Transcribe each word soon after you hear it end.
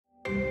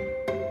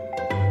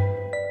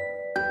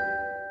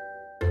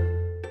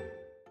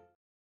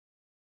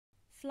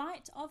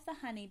Flight of the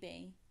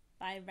Honeybee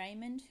by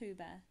Raymond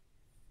Huber.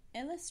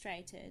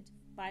 Illustrated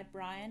by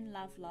Brian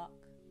Lovelock.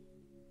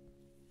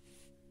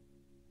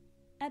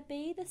 A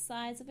bee the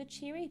size of a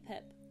cherry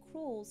pip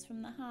crawls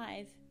from the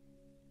hive.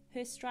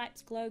 Her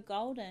stripes glow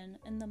golden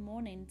in the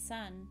morning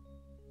sun.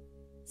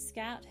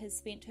 Scout has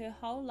spent her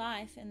whole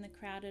life in the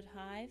crowded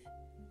hive.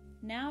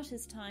 Now it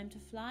is time to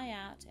fly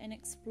out and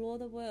explore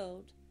the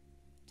world.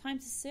 Time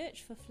to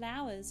search for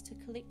flowers to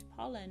collect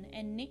pollen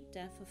and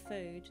nectar for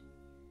food.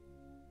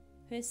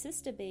 Her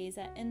sister bees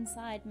are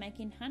inside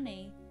making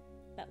honey,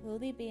 but will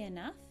there be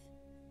enough?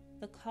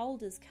 The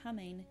cold is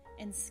coming,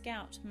 and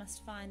Scout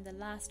must find the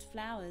last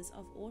flowers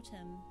of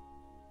autumn.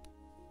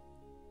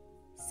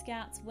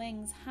 Scout's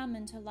wings hum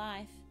into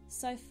life,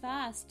 so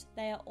fast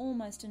they are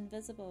almost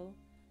invisible,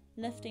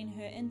 lifting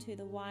her into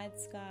the wide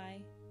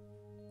sky.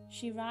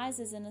 She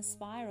rises in a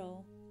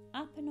spiral,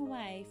 up and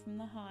away from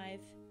the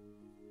hive.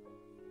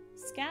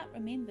 Scout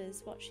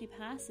remembers what she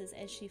passes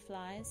as she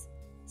flies,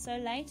 so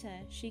later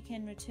she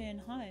can return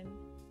home.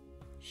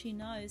 She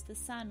knows the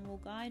sun will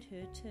guide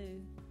her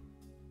too.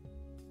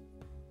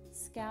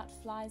 Scout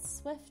flies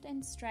swift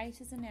and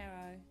straight as an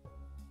arrow.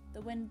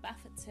 The wind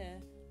buffets her,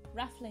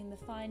 ruffling the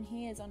fine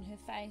hairs on her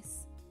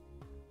face,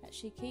 but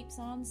she keeps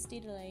on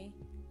steadily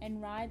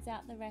and rides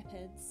out the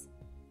rapids.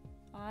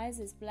 Eyes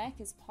as black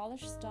as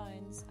polished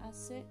stones are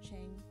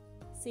searching,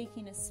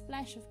 seeking a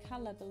splash of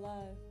colour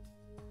below.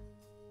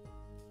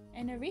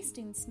 An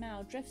arresting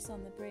smell drifts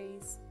on the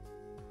breeze.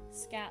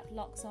 Scout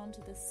locks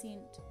onto the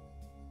scent.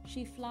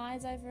 She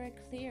flies over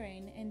a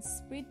clearing, and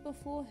spread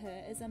before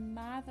her is a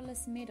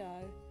marvellous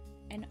meadow,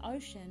 an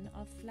ocean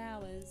of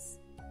flowers.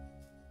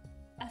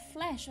 A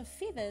flash of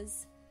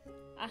feathers!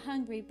 A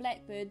hungry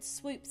blackbird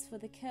swoops for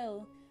the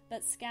kill,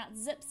 but Scout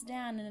zips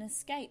down and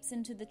escapes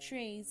into the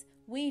trees,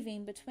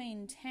 weaving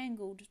between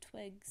tangled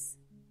twigs.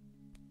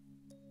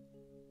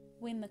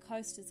 When the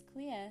coast is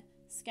clear,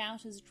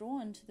 Scout is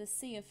drawn to the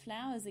sea of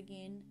flowers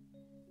again.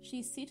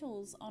 She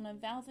settles on a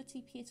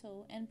velvety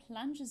petal and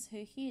plunges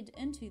her head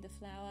into the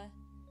flower.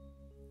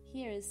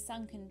 Here is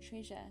sunken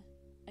treasure,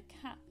 a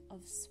cup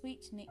of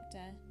sweet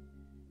nectar.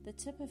 The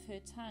tip of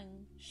her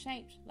tongue,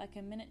 shaped like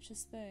a miniature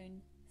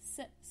spoon,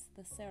 sips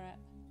the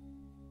syrup.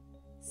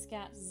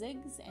 Scout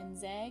zigs and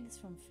zags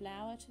from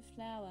flower to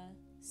flower,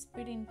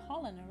 spreading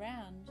pollen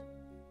around.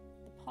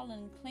 The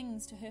pollen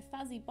clings to her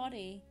fuzzy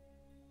body,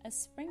 a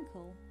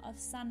sprinkle of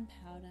sun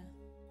powder.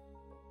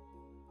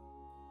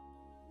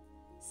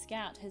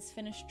 Scout has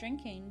finished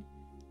drinking.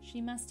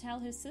 She must tell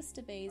her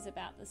sister bees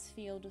about this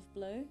field of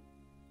blue.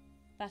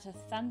 But a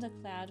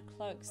thundercloud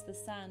cloaks the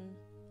sun.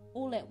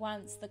 All at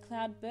once the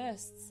cloud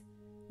bursts.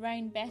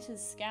 Rain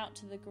batters Scout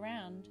to the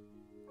ground.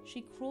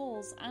 She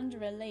crawls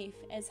under a leaf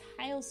as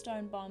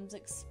hailstone bombs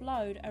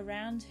explode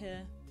around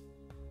her.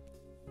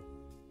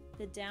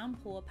 The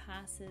downpour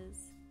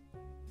passes.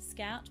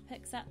 Scout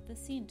picks up the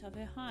scent of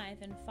her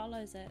hive and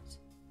follows it.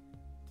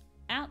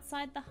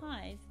 Outside the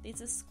hive,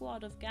 there's a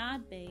squad of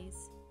guard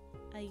bees.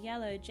 A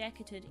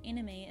yellow-jacketed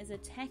enemy is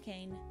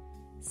attacking.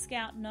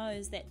 Scout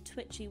knows that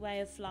twitchy way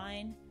of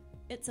flying.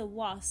 It's a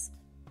wasp.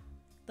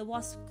 The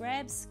wasp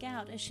grabs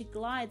Scout as she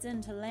glides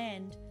in to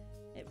land.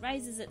 It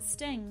raises its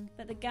sting,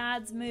 but the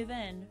guards move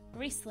in,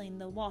 wrestling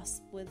the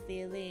wasp with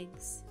their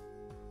legs.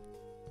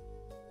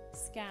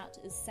 Scout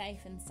is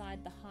safe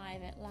inside the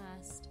hive at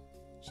last.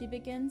 She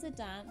begins a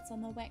dance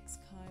on the wax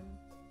comb.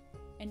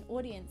 An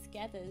audience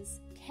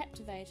gathers,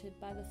 captivated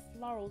by the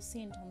floral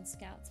scent on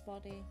Scout's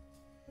body.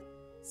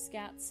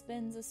 Scout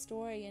spins a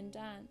story in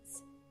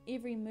dance,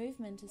 every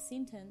movement a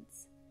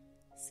sentence.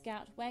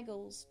 Scout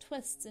waggles,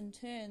 twists and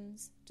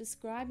turns,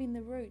 describing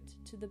the route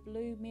to the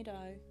blue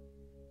meadow.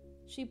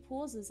 She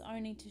pauses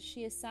only to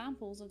share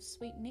samples of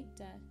sweet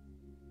nectar.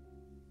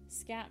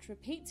 Scout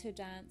repeats her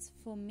dance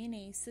for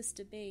many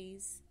sister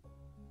bees.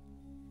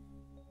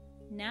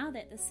 Now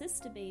that the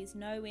sister bees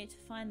know where to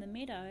find the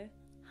meadow,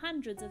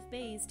 hundreds of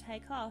bees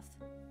take off.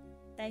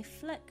 They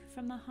flick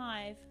from the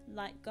hive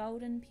like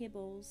golden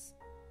pebbles.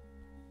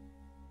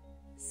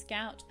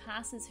 Scout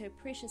passes her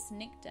precious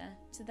nectar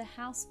to the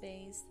house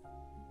bees.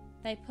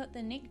 They put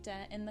the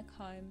nectar in the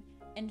comb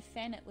and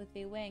fan it with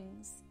their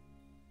wings.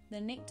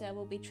 The nectar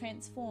will be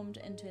transformed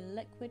into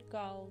liquid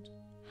gold,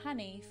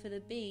 honey for the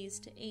bees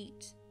to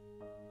eat.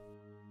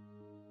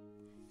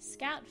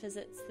 Scout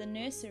visits the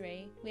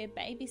nursery where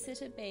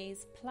babysitter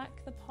bees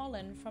pluck the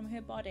pollen from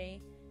her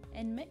body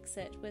and mix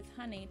it with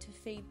honey to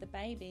feed the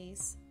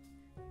babies.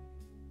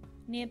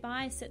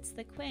 Nearby sits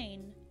the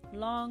queen,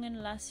 long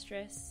and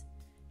lustrous.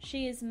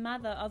 She is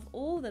mother of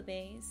all the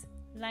bees,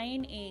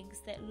 laying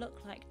eggs that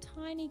look like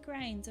tiny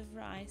grains of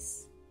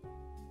rice.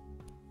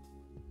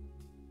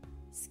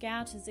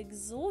 Scout is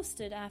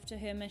exhausted after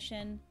her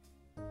mission.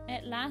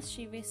 At last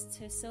she rests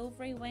her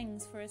silvery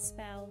wings for a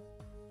spell.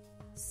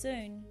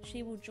 Soon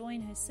she will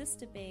join her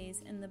sister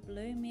bees in the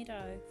blue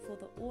meadow for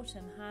the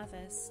autumn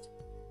harvest.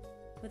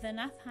 With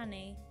enough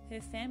honey,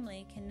 her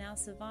family can now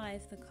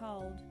survive the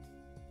cold.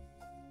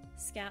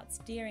 Scout's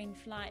daring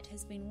flight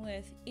has been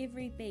worth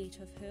every beat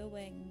of her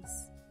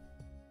wings.